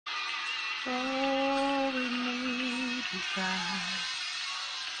Oh, we need you, God.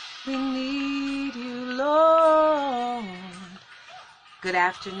 We need you, Lord. Good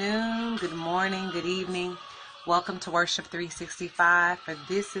afternoon, good morning, good evening. Welcome to Worship 365, for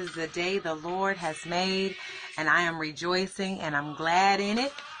this is the day the Lord has made, and I am rejoicing and I'm glad in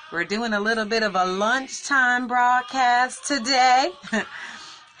it. We're doing a little bit of a lunchtime broadcast today.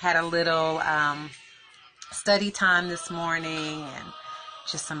 Had a little study time this morning and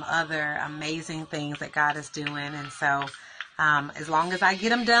just some other amazing things that God is doing. And so as long as I get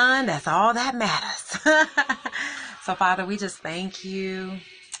them done, that's all that matters. So, Father, we just thank you.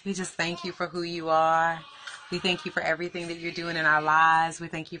 We just thank you for who you are. We thank you for everything that you're doing in our lives. We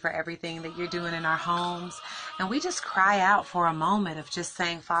thank you for everything that you're doing in our homes. And we just cry out for a moment of just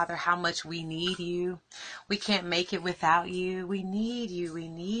saying, Father, how much we need you. We can't make it without you. We need you. We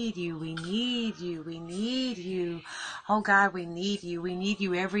need you. We need you. We need you. Oh, God, we need you. We need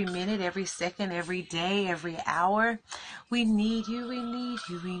you every minute, every second, every day, every hour. We need you. We need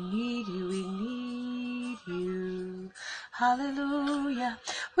you. We need you. We need you. Hallelujah.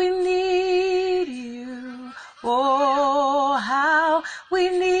 We need you. Oh, how we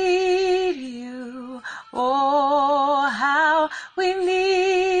need you. Oh, how we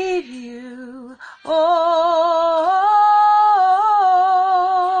need you.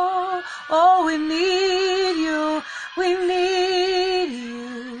 Oh, we need you. We need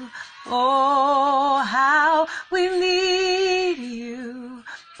you. Oh, how we need you.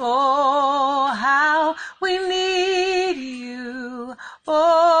 Oh, how we need you.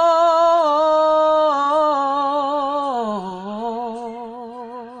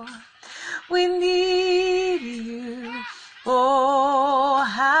 Oh, we need you. Oh,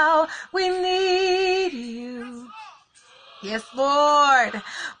 how we need you. Yes, Lord,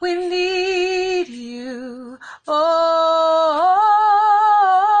 we need you. Oh,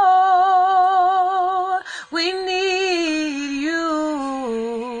 we need you.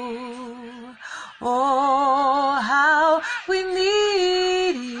 Oh, how we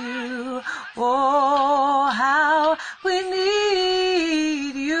need you. Oh, how we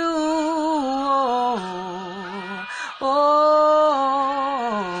need you.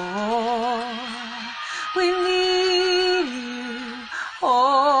 Oh, we need you.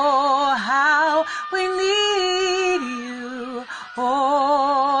 Oh, how we need you.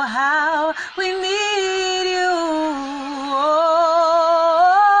 Oh, how we need you.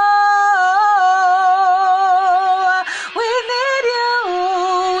 Oh, we need you.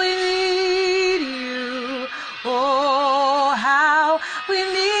 We need you. Oh, how we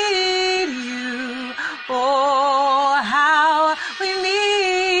need you. Oh, how we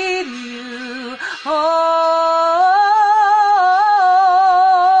need you.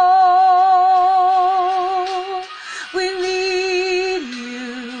 Oh, we need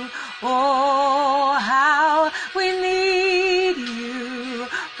you. Oh, how we need you.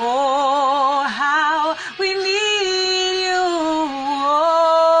 Oh, how we need you.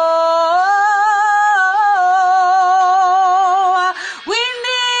 Oh, we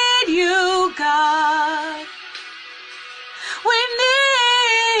need you, God. We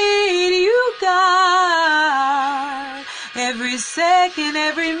need you, God. Every second,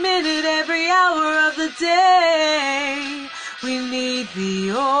 every minute, every hour of the day, we need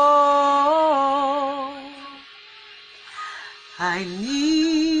thee. Oh, I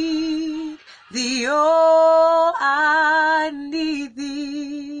need thee. Oh, I need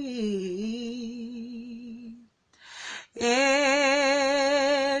thee.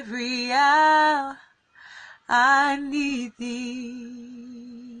 Every hour I need thee.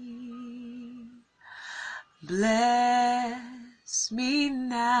 Bless me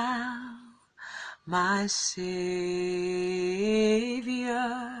now, my Savior.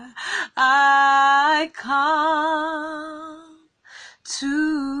 I come to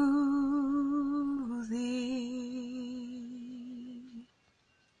thee.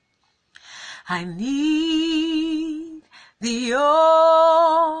 I need thee,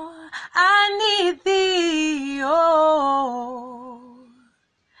 oh, I need thee, oh,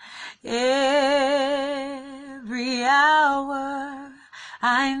 every hour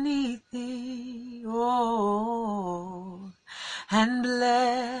I need thee, oh, and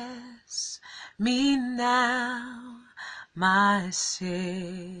bless me now, my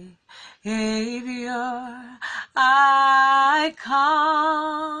Savior. I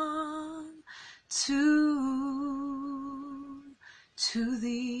come to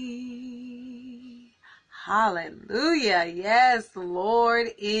thee. Hallelujah. Yes, Lord,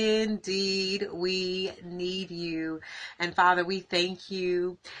 indeed we need you. And Father, we thank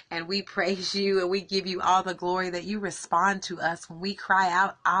you and we praise you and we give you all the glory that you respond to us when we cry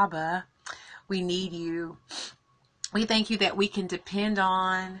out, Abba. We need you. We thank you that we can depend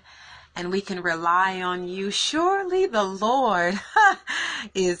on and we can rely on you. Surely the Lord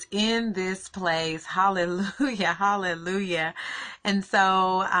is in this place. Hallelujah. Hallelujah. And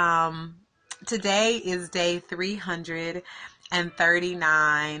so today is day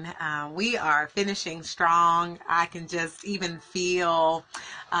 339. We are finishing strong. I can just even feel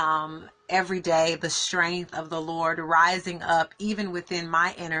every day the strength of the Lord rising up even within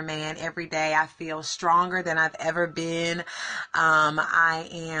my inner man. Every day I feel stronger than I've ever been. I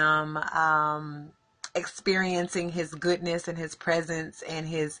am experiencing his goodness and his presence and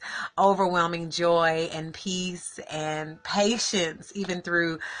his overwhelming joy and peace and patience, even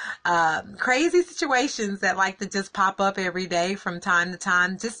through crazy situations that like to just pop up every day from time to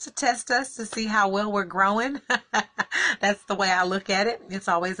time, just to test us to see how well we're growing. That's the way I look at it. It's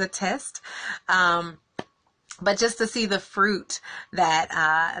always a test. But just to see the fruit that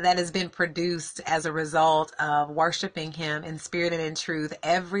has been produced as a result of worshiping him in spirit and in truth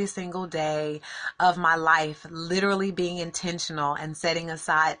every single day of my life, literally being intentional and setting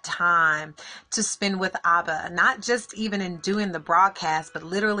aside time to spend with Abba, not just even in doing the broadcast, but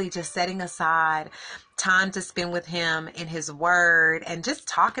literally just setting aside time to spend with him in his word and just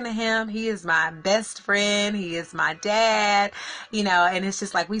talking to him. He is my best friend. He is my dad, and it's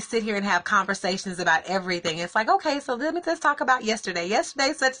just like we sit here and have conversations about everything. It's like, okay, so let me just talk about yesterday,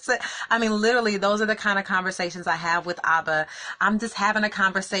 such. I mean, literally, those are the kind of conversations I have with Abba. I'm just having a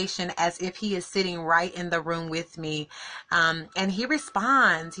conversation as if he is sitting right in the room with me. And he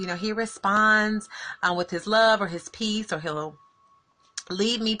responds, with his love or his peace, or he'll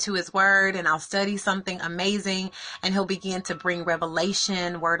lead me to his word and I'll study something amazing and he'll begin to bring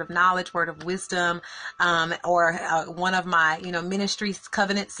revelation, word of knowledge, word of wisdom, or one of my, ministry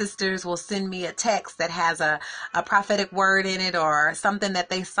covenant sisters will send me a text that has a prophetic word in it or something that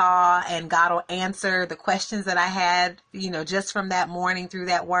they saw, and God will answer the questions that I had, just from that morning through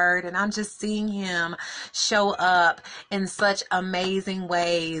that word. And I'm just seeing him show up in such amazing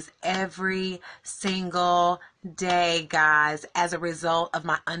ways every single day, guys, as a result of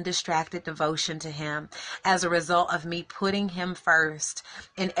my undistracted devotion to him, as a result of me putting him first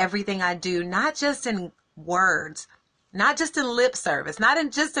in everything I do, not just in words, not just in lip service,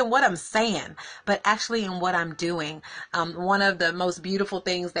 just in what I'm saying, but actually in what I'm doing. One of the most beautiful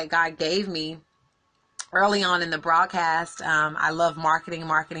things that God gave me early on in the broadcast, I love marketing.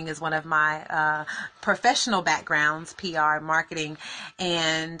 Marketing is one of my professional backgrounds, PR, marketing,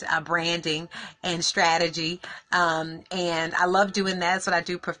 and branding and strategy. And I love doing that. That's what I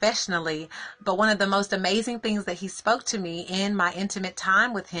do professionally. But one of the most amazing things that he spoke to me in my intimate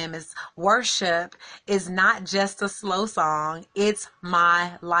time with him is worship is not just a slow song. It's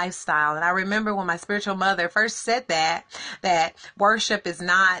my lifestyle. And I remember when my spiritual mother first said that worship is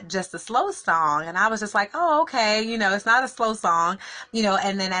not just a slow song. And I was just like, oh, okay, it's not a slow song,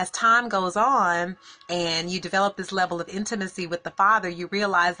 and then as time goes on and you develop this level of intimacy with the Father, you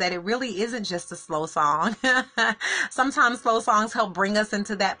realize that it really isn't just a slow song. Sometimes slow songs help bring us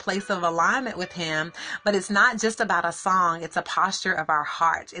into that place of alignment with him, but it's not just about a song. It's a posture of our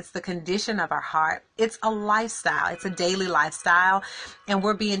heart. It's the condition of our heart. It's a lifestyle. It's a daily lifestyle, and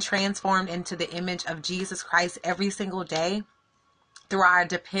we're being transformed into the image of Jesus Christ every single day through our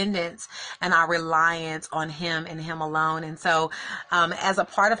dependence and our reliance on him and him alone. And so as a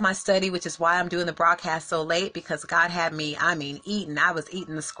part of my study, which is why I'm doing the broadcast so late, because God had me, eating. I was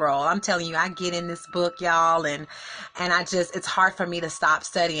eating the scroll. I'm telling you, I get in this book, y'all, and it's hard for me to stop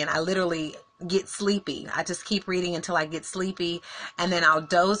studying. I literally get sleepy. I just keep reading until I get sleepy, and then I'll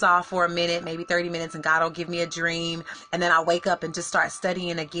doze off for a minute, maybe 30 minutes, and God will give me a dream, and then I'll wake up and just start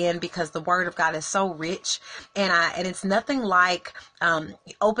studying again, because the word of God is so rich, and it's nothing like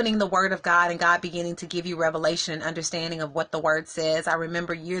opening the word of God and God beginning to give you revelation and understanding of what the word says. I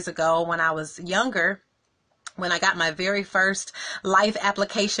remember years ago when I was younger, when I got my very first life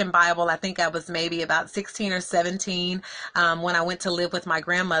application Bible. I think I was maybe about 16 or 17 when I went to live with my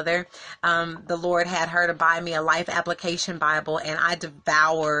grandmother. The Lord had her to buy me a life application Bible, and I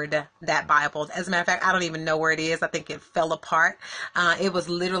devoured that Bible. As a matter of fact, I don't even know where it is. I think it fell apart. It was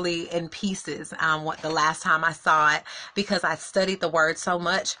literally in pieces the last time I saw it, because I studied the word so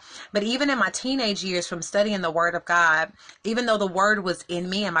much. But even in my teenage years, from studying the word of God, even though the word was in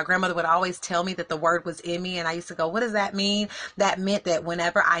me, and my grandmother would always tell me that the word was in me, and I used to go, what does that mean? That meant that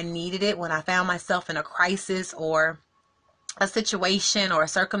whenever I needed it, when I found myself in a crisis, or a situation or a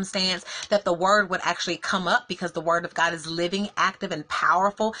circumstance, that the word would actually come up, because the word of God is living, active, and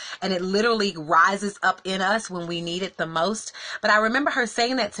powerful, and it literally rises up in us when we need it the most. But I remember her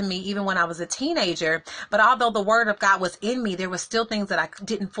saying that to me even when I was a teenager. But although the word of God was in me, there were still things that I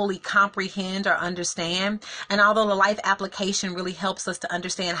didn't fully comprehend or understand. And although the life application really helps us to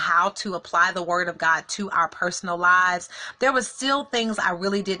understand how to apply the word of God to our personal lives, there were still things I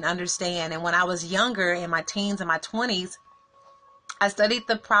really didn't understand. And when I was younger, in my teens and my 20s, I studied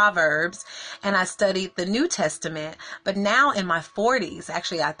the Proverbs and I studied the New Testament. But now in my 40s,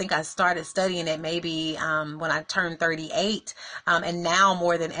 actually, I think I started studying it maybe when I turned 38. And now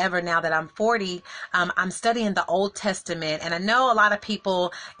more than ever, now that I'm 40, I'm studying the Old Testament. And I know a lot of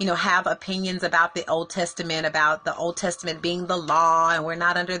people, have opinions about the Old Testament being the law, and we're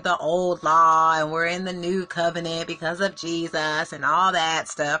not under the old law, and we're in the new covenant because of Jesus and all that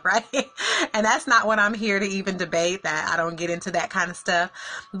stuff, right? And that's not what I'm here to even debate. That I don't get into that kind of stuff.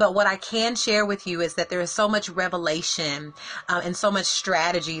 But what I can share with you is that there is so much revelation and so much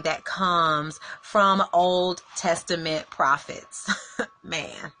strategy that comes from Old Testament prophets.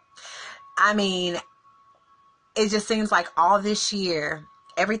 Man, I mean, it just seems like all this year,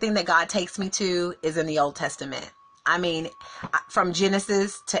 everything that God takes me to is in the Old Testament. I mean, from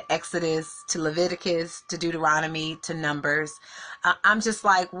Genesis to Exodus to Leviticus to Deuteronomy to Numbers. I'm just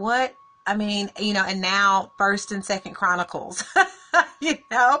like, what? I mean, and now First and Second Chronicles,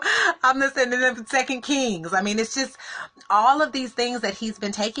 I'm listening to the Second Kings. I mean, it's just all of these things that he's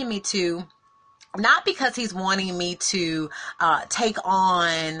been taking me to, not because he's wanting me to take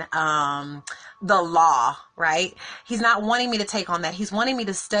on the law, right? He's not wanting me to take on that. He's wanting me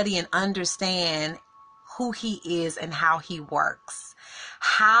to study and understand who he is and how he works,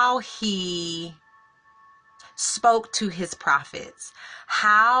 how he spoke to his prophets,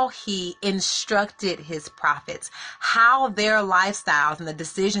 how he instructed his prophets, how their lifestyles and the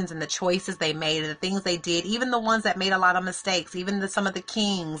decisions and the choices they made and the things they did, even the ones that made a lot of mistakes, even some of the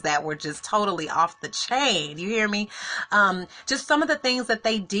kings that were just totally off the chain. You hear me? Just some of the things that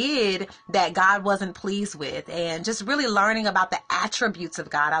they did that God wasn't pleased with, and just really learning about the attributes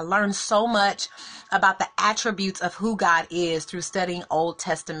of God. I learned so much about the attributes of who God is through studying Old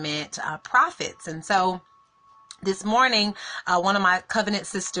Testament prophets. And so this morning, one of my covenant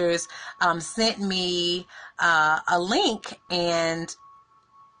sisters sent me a link, and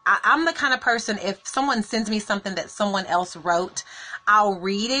I'm the kind of person, if someone sends me something that someone else wrote, I'll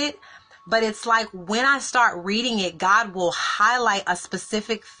read it. But it's like when I start reading it, God will highlight a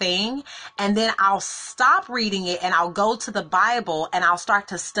specific thing, and then I'll stop reading it and I'll go to the Bible and I'll start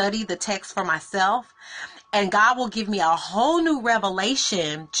to study the text for myself. And God will give me a whole new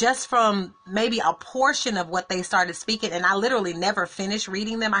revelation just from maybe a portion of what they started speaking. And I literally never finish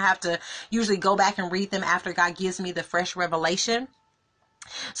reading them. I have to usually go back and read them after God gives me the fresh revelation.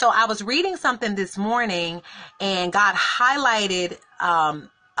 So I was reading something this morning, and God highlighted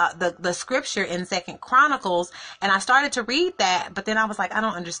the scripture in Second Chronicles, and I started to read that, but then I was like, I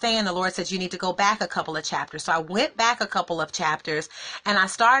don't understand. The Lord said you need to go back a couple of chapters. So I went back a couple of chapters and I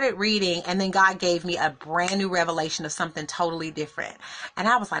started reading, and then God gave me a brand new revelation of something totally different. And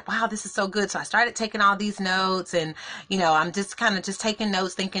I was like, wow, this is so good. So I started taking all these notes, and I'm just kind of just taking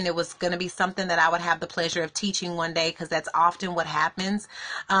notes, thinking it was going to be something that I would have the pleasure of teaching one day, because that's often what happens.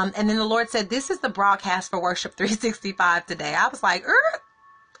 And then the Lord said, this is the broadcast for Worship 365 today. I was like,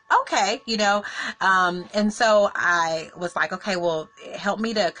 okay, and so I was like, okay, well, help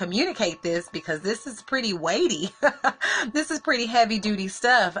me to communicate this, because this is pretty weighty. This is pretty heavy duty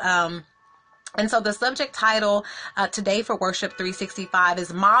stuff. And so the subject title today for Worship 365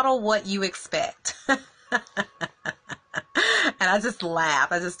 is Model What You Expect. And I just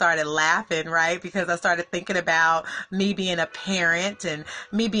laughed. I just started laughing, right? Because I started thinking about me being a parent and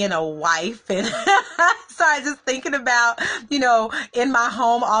me being a wife. And started just thinking about, in my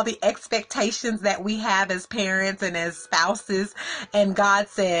home, all the expectations that we have as parents and as spouses. And God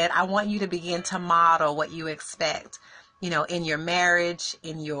said, I want you to begin to model what you expect. In your marriage,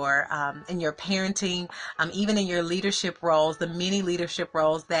 in your parenting, even in your leadership roles, the many leadership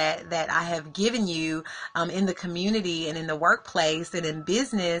roles that I have given you, in the community and in the workplace and in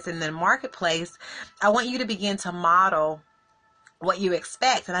business and the marketplace. I want you to begin to model what you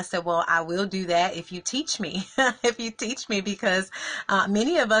expect. And I said, well, I will do that if you teach me, because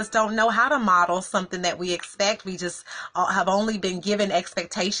many of us don't know how to model something that we expect. We just have only been given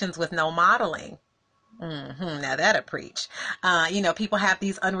expectations with no modeling. Now that'll preach. People have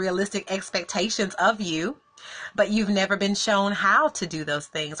these unrealistic expectations of you. but you've never been shown how to do those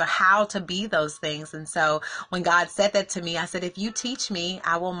things or how to be those things. And so when God said that to me, I said, if you teach me,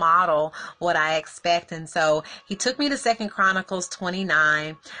 I will model what I expect. And so he took me to 2 Chronicles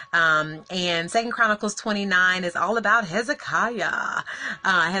 29. And 2 Chronicles 29 is all about Hezekiah.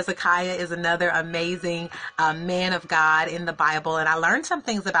 Hezekiah is another amazing man of God in the Bible. And I learned some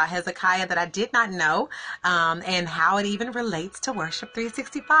things about Hezekiah that I did not know, and how it even relates to Worship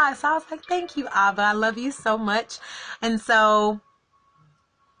 365. So I was like, thank you, Abba. I love you so much. And so,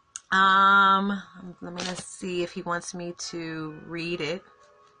 let me see if he wants me to read it.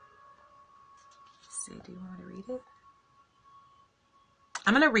 Let's see, do you want me to read it?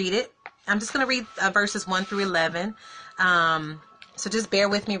 I'm going to read it. I'm just going to read verses 1 through 11. So just bear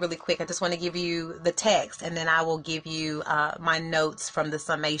with me really quick. I just want to give you the text, and then I will give you my notes from the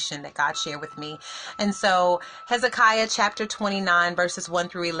summation that God shared with me. And so Hezekiah chapter 29, verses 1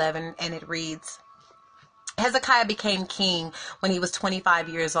 through 11, and it reads, Hezekiah became king when he was 25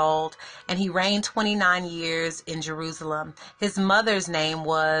 years old, and he reigned 29 years in Jerusalem. His mother's name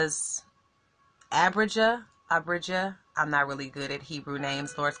was Abijah. I'm not really good at Hebrew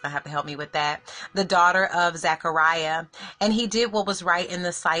names. Lord's going to have to help me with that. The daughter of Zechariah. And he did what was right in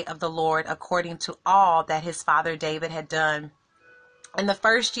the sight of the Lord, according to all that his father David had done. In the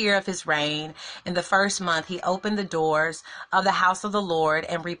first year of his reign, in the first month, he opened the doors of the house of the Lord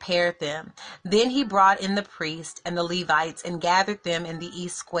and repaired them. Then he brought in the priests and the Levites and gathered them in the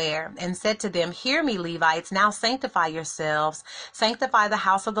east square and said to them, Hear me, Levites, now sanctify yourselves, sanctify the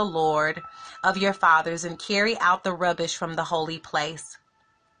house of the Lord of your fathers, and carry out the rubbish from the holy place.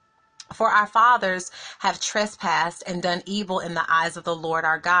 For our fathers have trespassed and done evil in the eyes of the Lord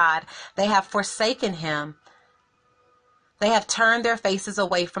our God. They have forsaken him. They have turned their faces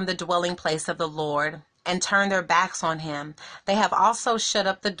away from the dwelling place of the Lord and turned their backs on him. They have also shut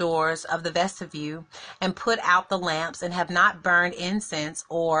up the doors of the vestibule and put out the lamps and have not burned incense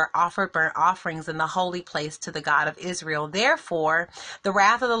or offered burnt offerings in the holy place to the God of Israel. Therefore, the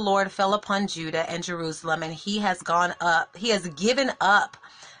wrath of the Lord fell upon Judah and Jerusalem, and he has given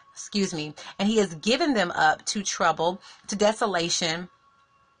them up to trouble, to desolation,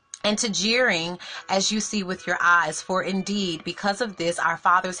 and to jeering, as you see with your eyes. For indeed, because of this, our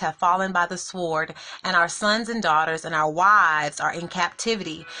fathers have fallen by the sword, and our sons and daughters and our wives are in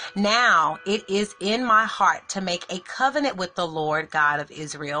captivity. Now it is in my heart to make a covenant with the Lord God of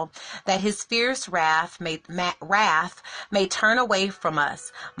Israel, that his fierce wrath may turn away from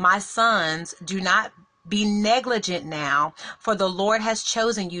us. My sons, do not be negligent now, for the Lord has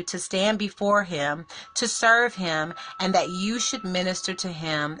chosen you to stand before him, to serve him, and that you should minister to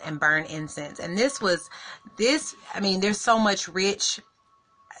him and burn incense. And there's so much rich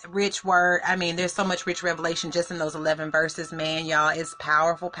word. There's so much rich revelation just in those 11 verses, man, y'all. It's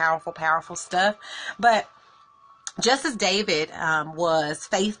powerful, powerful, powerful stuff. But just as David was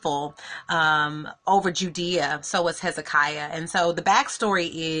faithful over Judea, so was Hezekiah. And so the backstory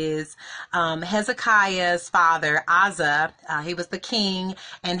is Hezekiah's father, Asa, he was the king,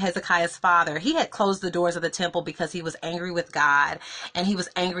 and Hezekiah's father, he had closed the doors of the temple because he was angry with God, and he was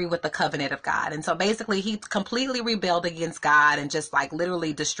angry with the covenant of God. And so basically he completely rebelled against God and just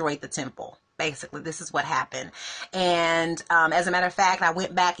literally destroyed the temple. Basically, this is what happened. And as a matter of fact, I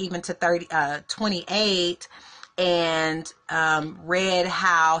went back even to 28 and read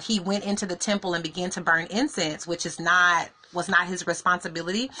how he went into the temple and began to burn incense, which was not his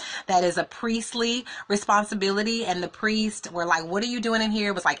responsibility. That is a priestly responsibility. And the priests were like, what are you doing in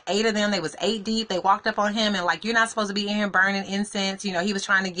here? It was 8 of them. They was 8 deep. They walked up on him and you're not supposed to be in here burning incense. He was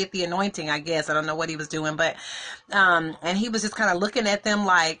trying to get the anointing, I guess. I don't know what he was doing, but, and he was just kind of looking at them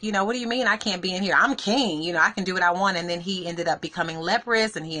what do you mean I can't be in here? I'm king, I can do what I want. And then he ended up becoming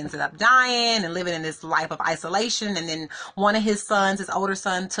leprous, and he ended up dying and living in this life of isolation. And then one of his sons, his older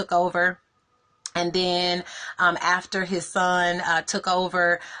son, took over. And then after his son took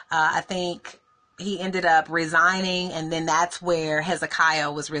over, I think he ended up resigning, and then that's where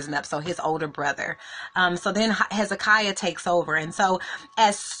Hezekiah was risen up, so his older brother. So then Hezekiah takes over. And so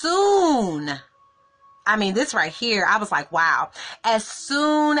as soon, this right here, I was like, wow. As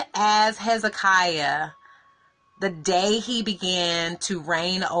soon as Hezekiah, the day he began to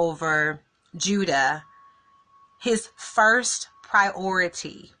reign over Judah, his first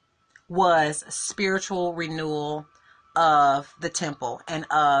priority was spiritual renewal of the temple and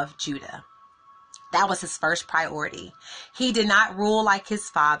of Judah. That was his first priority. He did not rule like his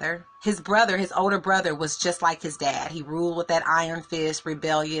father. His older brother, was just like his dad. He ruled with that iron fist,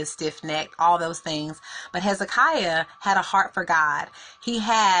 rebellious, stiff-necked, all those things. But Hezekiah had a heart for God. He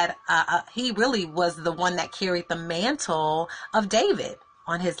really was the one that carried the mantle of David.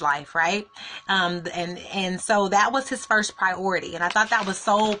 on his life, right? And so that was his first priority. And I thought that was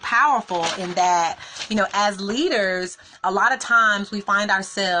so powerful in that, as leaders, a lot of times we find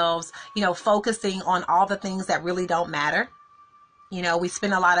ourselves, focusing on all the things that really don't matter. We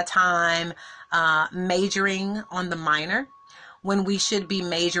spend a lot of time majoring on the minor when we should be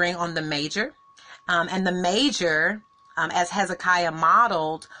majoring on the major. And the major, as Hezekiah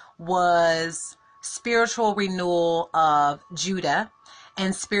modeled, was spiritual renewal of Judah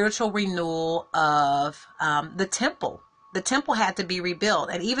and spiritual renewal of the temple. The temple had to be rebuilt.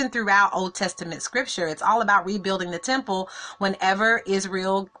 And even throughout Old Testament scripture, it's all about rebuilding the temple. Whenever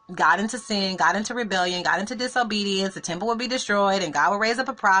Israel got into sin, got into rebellion, got into disobedience, the temple would be destroyed and God would raise up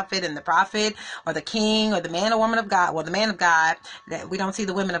a prophet, and the prophet or the king or the man or woman of God, well, the man of God, that we don't see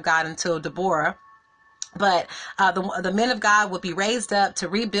the women of God until Deborah. But the men of God would be raised up to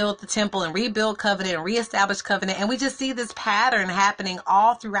rebuild the temple and rebuild covenant and reestablish covenant. And we just see this pattern happening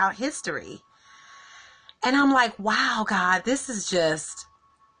all throughout history. And I'm like, wow, God, this is just,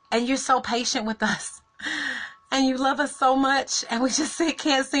 and you're so patient with us and you love us so much, and we just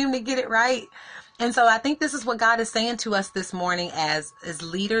can't seem to get it right. And so I think this is what God is saying to us this morning as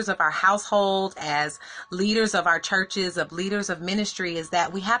leaders of our household, as leaders of our churches, of leaders of ministry, is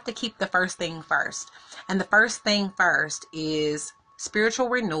that we have to keep the first thing first. And the first thing first is spiritual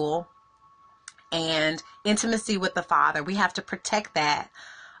renewal and intimacy with the Father. We have to protect that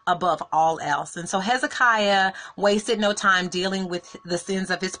above all else. And so Hezekiah wasted no time dealing with the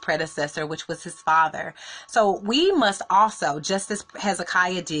sins of his predecessor, which was his father. So we must also, just as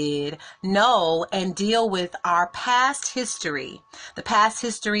Hezekiah did, know and deal with our past history, the past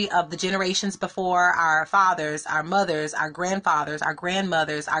history of the generations before our fathers, our mothers, our grandfathers, our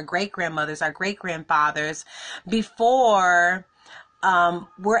grandmothers, our great-grandmothers, our great-grandfathers, before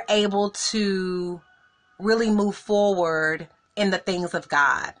we're able to really move forward in the things of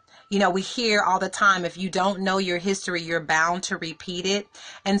God. We hear all the time, if you don't know your history, you're bound to repeat it.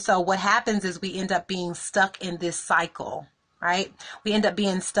 And so what happens is we end up being stuck in this cycle, right? We end up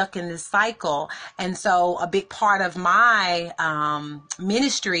being stuck in this cycle. And so a big part of my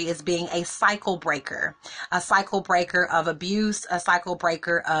ministry is being a cycle breaker of abuse, a cycle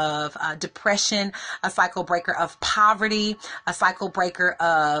breaker of depression, a cycle breaker of poverty, a cycle breaker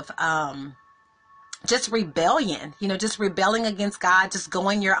of just rebellion, just rebelling against God, just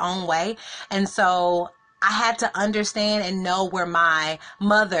going your own way. And so I had to understand and know where my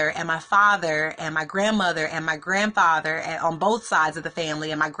mother and my father and my grandmother and my grandfather and on both sides of the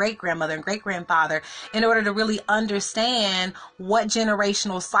family and my great grandmother and great grandfather, in order to really understand what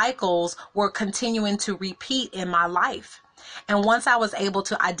generational cycles were continuing to repeat in my life. And once I was able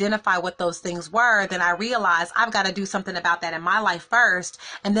to identify what those things were, then I realized I've got to do something about that in my life first.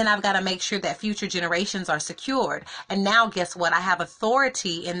 And then I've got to make sure that future generations are secured. And now guess what? I have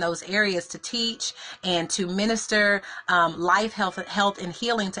authority in those areas to teach and to minister life, health, and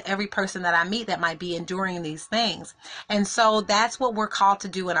healing to every person that I meet that might be enduring these things. And so that's what we're called to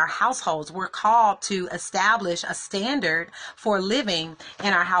do in our households. We're called to establish a standard for living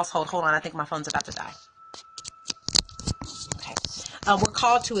in our household. Hold on, I think my phone's about to die. We're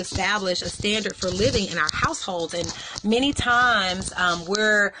called to establish a standard for living in our households, and many times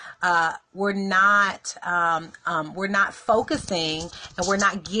we're not focusing, and we're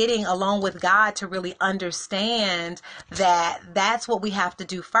not getting along with God to really understand that that's what we have to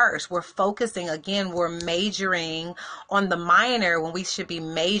do first. We're focusing, again, we're majoring on the minor when we should be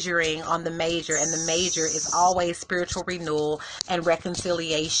majoring on the major, and the major is always spiritual renewal and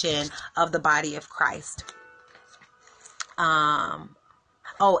reconciliation of the body of Christ.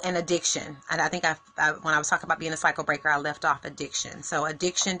 And addiction. And I think when I was talking about being a cycle breaker, I left off addiction. So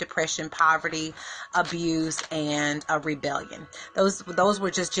addiction, depression, poverty, abuse, and a rebellion. Those were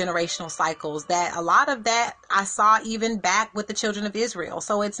just generational cycles that a lot of that I saw even back with the children of Israel.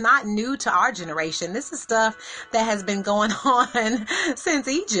 So it's not new to our generation. This is stuff that has been going on since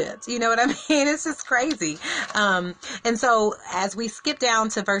Egypt. You know what I mean? It's just crazy. And so as we skip down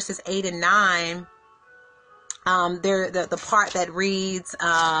to verses 8 and 9, the part that reads,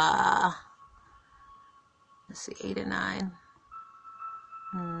 let's see, 8 and 9.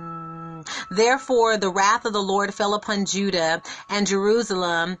 Therefore, the wrath of the Lord fell upon Judah and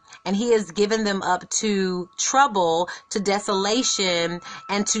Jerusalem, and he has given them up to trouble, to desolation,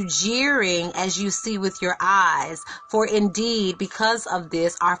 and to jeering, as you see with your eyes. For indeed, because of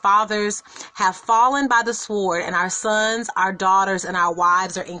this, our fathers have fallen by the sword, and our sons, our daughters, and our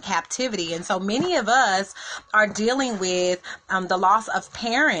wives are in captivity. And so many of us are dealing with the loss of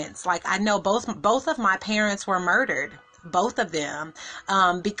parents. Like, I know both of my parents were murdered. both of them,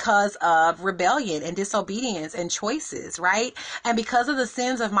 because of rebellion and disobedience and choices, right? And because of the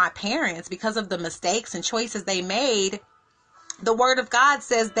sins of my parents, because of the mistakes and choices they made, the word of God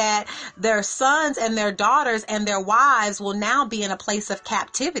says that their sons and their daughters and their wives will now be in a place of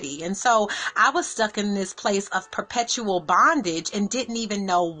captivity. And so I was stuck in this place of perpetual bondage and didn't even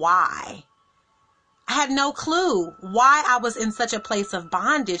know why. I had no clue why I was in such a place of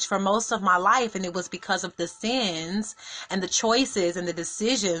bondage for most of my life. And it was because of the sins and the choices and the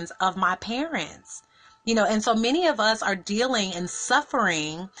decisions of my parents. And so many of us are dealing and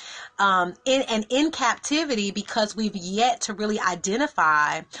suffering in captivity because we've yet to really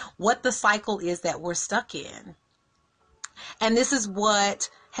identify what the cycle is that we're stuck in. And this is what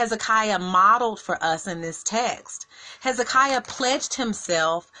Hezekiah modeled for us in this text. Hezekiah pledged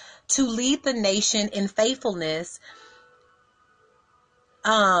himself to lead the nation in faithfulness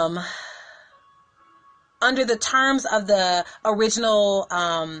under the terms of the original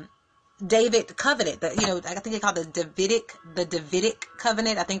David covenant. I think they call it the Davidic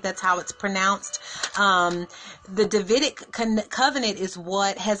covenant. I think that's how it's pronounced. The Davidic covenant is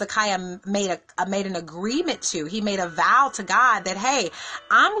what Hezekiah made an agreement to. He made a vow to God that, hey,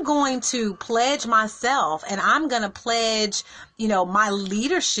 I'm going to pledge myself and I'm going to pledge, my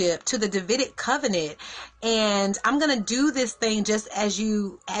leadership to the Davidic covenant. And I'm going to do this thing just as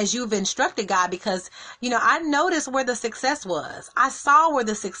you've instructed, God, because, I noticed where the success was. I saw where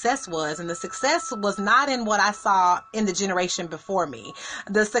the success was, and the success was not in what I saw in the generation before me.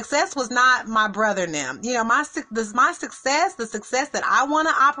 The success was not my brother and them. My success, the success that I want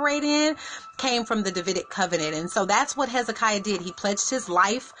to operate in came from the Davidic covenant. And so that's what Hezekiah did. He pledged his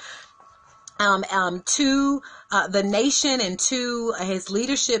life to the nation and to his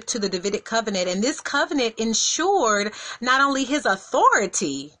leadership to the Davidic covenant. And this covenant ensured not only his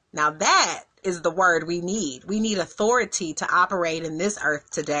authority. Now that is the word we need. We need authority to operate in this earth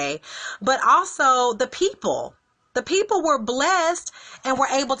today, but also the people. The people were blessed and were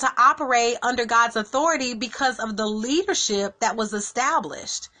able to operate under God's authority because of the leadership that was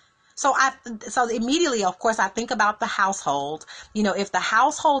established. So immediately, of course, I think about the household. If the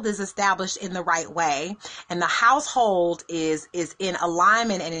household is established in the right way and the household is in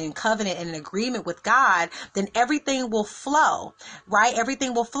alignment and in covenant and in agreement with God, then everything will flow, right?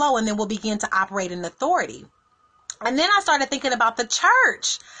 Everything will flow, and then we'll begin to operate in authority. And then I started thinking about the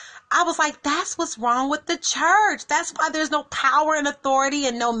church. I was like, that's what's wrong with the church. That's why there's no power and authority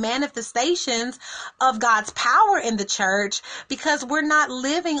and no manifestations of God's power in the church, because we're not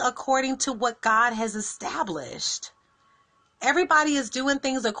living according to what God has established. Everybody is doing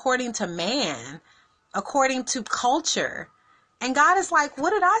things according to man, according to culture. And God is like,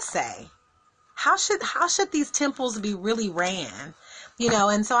 what did I say? How should these temples be really ran?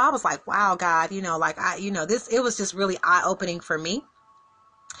 And so I was like, wow, God, it was just really eye-opening for me.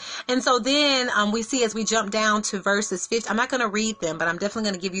 And so then we see, as we jump down to verses 15, I'm not going to read them, but I'm definitely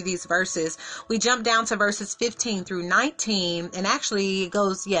going to give you these verses. We jump down to verses 15 through 19, and actually it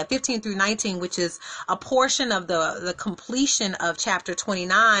goes, 15 through 19, which is a portion of the completion of chapter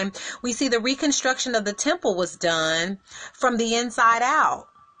 29. We see the reconstruction of the temple was done from the inside out.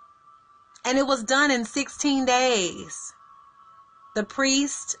 And it was done in 16 days. The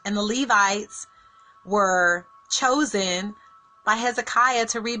priests and the Levites were chosen by Hezekiah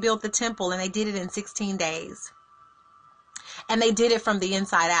to rebuild the temple, and they did it in 16 days. And they did it from the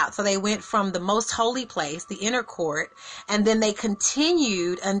inside out. So they went from the most holy place, the inner court, and then they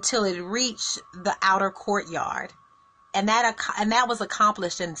continued until it reached the outer courtyard. And that was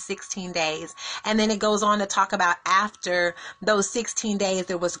accomplished in 16 days. And then it goes on to talk about after those 16 days,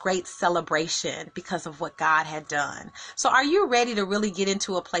 there was great celebration because of what God had done. So are you ready to really get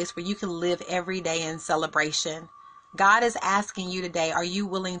into a place where you can live every day in celebration? God is asking you today, are you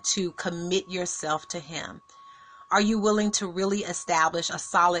willing to commit yourself to Him? Are you willing to really establish a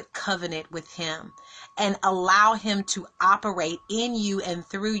solid covenant with Him and allow Him to operate in you and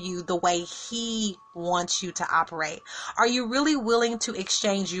through you the way He wants you to operate? Are you really willing to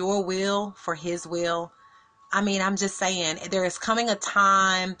exchange your will for His will? I'm just saying, there is coming a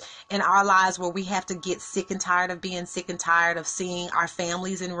time in our lives where we have to get sick and tired of being sick and tired of seeing our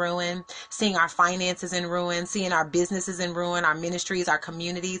families in ruin, seeing our finances in ruin, seeing our businesses in ruin, our ministries, our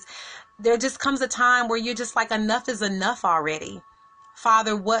communities. There just comes a time where you're just like, enough is enough already.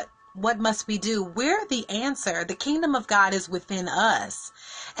 Father, what must we do? We're the answer. The kingdom of God is within us.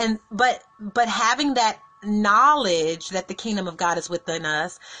 But having that knowledge that the kingdom of God is within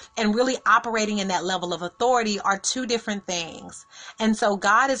us and really operating in that level of authority are two different things. And so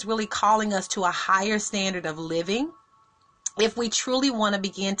God is really calling us to a higher standard of living if we truly want to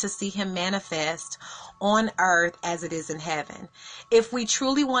begin to see him manifest on earth as it is in heaven, if we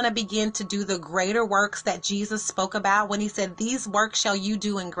truly want to begin to do the greater works that Jesus spoke about when he said, these works shall you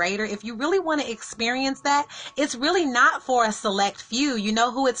do and greater, if you really want to experience that, it's really not for a select few. You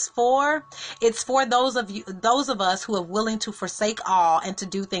know who it's for? It's for those of us who are willing to forsake all and to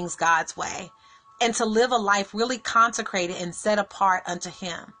do things God's way and to live a life really consecrated and set apart unto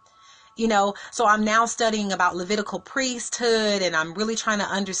him. You know, so I'm now studying about Levitical priesthood, and I'm really trying to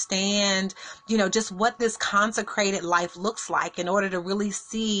understand, you know, just what this consecrated life looks like in order to really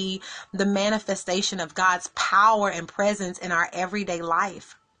see the manifestation of God's power and presence in our everyday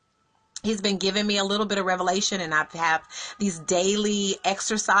life. He's been giving me a little bit of revelation, and I have these daily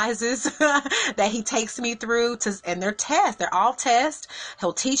exercises that he takes me through and they're tests. They're all tests.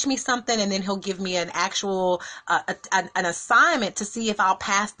 He'll teach me something, and then he'll give me an actual, an assignment to see if I'll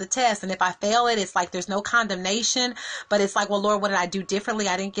pass the test. And if I fail it, it's like, there's no condemnation, but it's like, well, Lord, what did I do differently?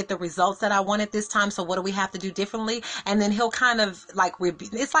 I didn't get the results that I wanted this time. So what do we have to do differently? And then he'll kind of like,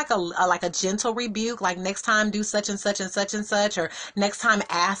 it's like a gentle rebuke, like next time do such and such and such and such, or next time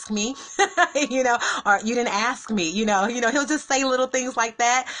ask me. You know, or you didn't ask me, you know, he'll just say little things like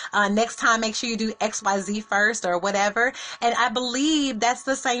that. Next time, make sure you do XYZ first or whatever. And I believe that's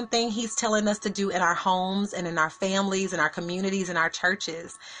the same thing he's telling us to do in our homes and in our families and our communities and our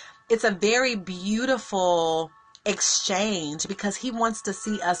churches. It's a very beautiful exchange because he wants to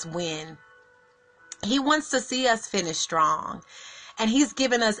see us win. He wants to see us finish strong. And he's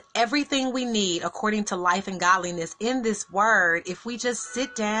given us everything we need according to life and godliness in this word. If we just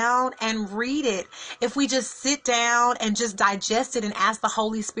sit down and read it, if we just sit down and just digest it and ask the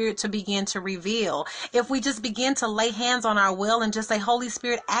Holy Spirit to begin to reveal, if we just begin to lay hands on our will and just say, Holy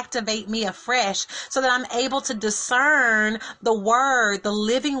Spirit, activate me afresh so that I'm able to discern the word, the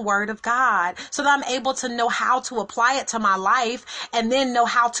living word of God, so that I'm able to know how to apply it to my life and then know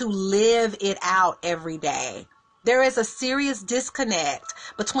how to live it out every day. There is a serious disconnect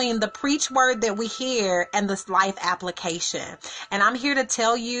between the preach word that we hear and this life application. And I'm here to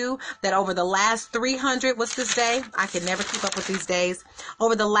tell you that over the last what's this day? I can never keep up with these days.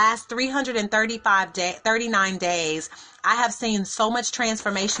 Over the last 39 days, I have seen so much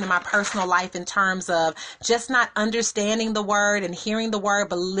transformation in my personal life in terms of just not understanding the word and hearing the word,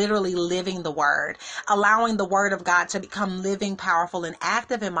 but literally living the word, allowing the word of God to become living, powerful, and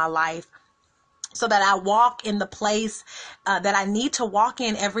active in my life, so that I walk in the place that I need to walk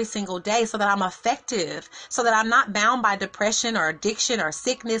in every single day, so that I'm effective, so that I'm not bound by depression or addiction or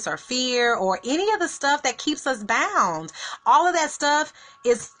sickness or fear or any of the stuff that keeps us bound. All of that stuff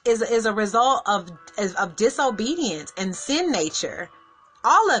is a result of disobedience and sin nature.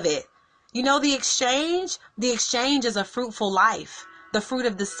 All of it. You know, the exchange is a fruitful life. The fruit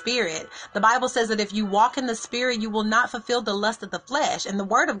of the Spirit. The Bible says that if you walk in the Spirit, you will not fulfill the lust of the flesh. And the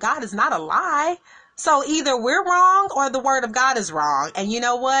word of God is not a lie. So either we're wrong or the word of God is wrong. And you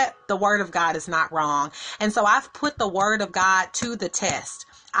know what? The word of God is not wrong. And so I've put the word of God to the test.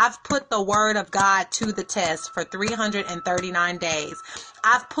 I've put the word of God to the test for 339 days.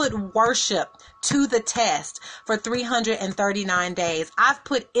 I've put worship to the test for 339 days. I've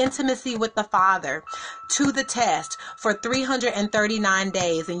put intimacy with the Father to the test for 339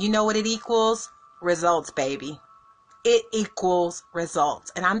 days. And you know what it equals? Results, baby. It equals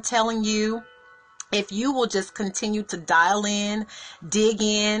results. And I'm telling you, if you will just continue to dial in, dig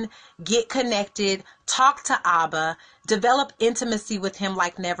in, get connected, talk to Abba, develop intimacy with him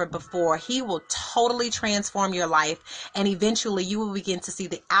like never before, he will totally transform your life. And eventually you will begin to see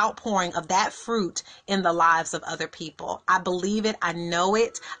the outpouring of that fruit in the lives of other people. I believe it. I know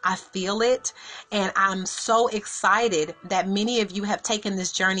it. I feel it. And I'm so excited that many of you have taken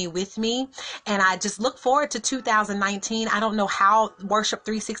this journey with me. And I just look forward to 2019. I don't know how Worship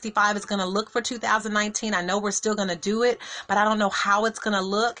 365 is going to look for 2019. I know we're still going to do it, but I don't know how it's going to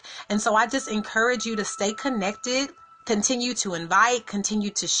look. And so I just encourage you to stay connected. Continue to invite, continue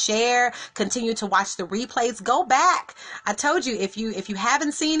to share, continue to watch the replays. Go back. I told you, if you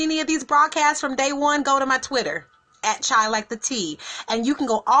haven't seen any of these broadcasts from day one, go to my Twitter at Chai Like the Tea. And you can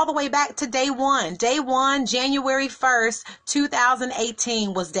go all the way back to day one. Day one, January 1st,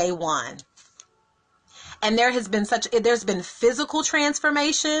 2018 was day one. And there's been physical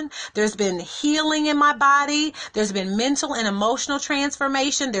transformation. There's been healing in my body. There's been mental and emotional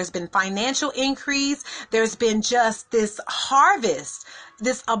transformation. There's been financial increase. There's been just this harvest,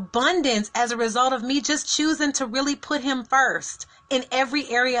 this abundance as a result of me just choosing to really put him first in every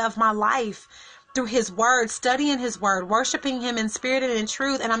area of my life. Through his word, studying his word, worshiping him in spirit and in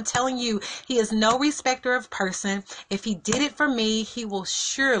truth. And I'm telling you, he is no respecter of person. If he did it for me, he will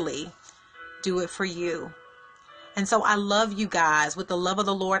surely do it for you. And so I love you guys with the love of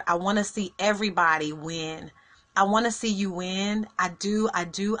the Lord. I want to see everybody win. I want to see you win. I do.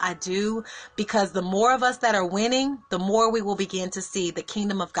 Because the more of us that are winning, the more we will begin to see the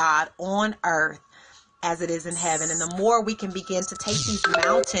kingdom of God on earth as it is in heaven. And the more we can begin to take these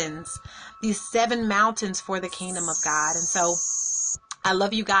mountains, these 7 mountains for the kingdom of God. And so I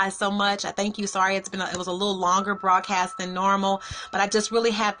love you guys so much. I thank you. Sorry, it was a little longer broadcast than normal, but I just really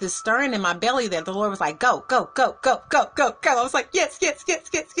had this stirring in my belly there. The Lord was like, go, go, go, go, go, go, go. I was like, yes,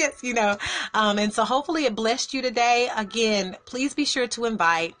 and so hopefully it blessed you today. Again, please be sure to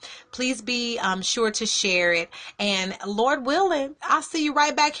invite. Please be sure to share it. And Lord willing, I'll see you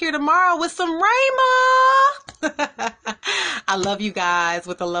right back here tomorrow with some Rhema. I love you guys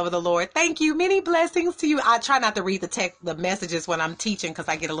with the love of the Lord. Thank you. Many blessings to you. I try not to read the messages when I'm teaching because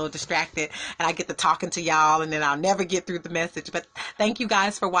I get a little distracted and I get to talking to y'all and then I'll never get through the message. But thank you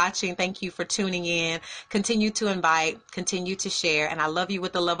guys for watching. Thank you for tuning in. Continue to invite, continue to share. And I love you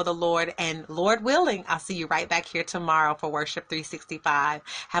with the love of the Lord. And Lord willing, I'll see you right back here tomorrow for Worship 365.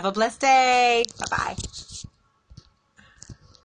 Have a blessed day. Bye-bye.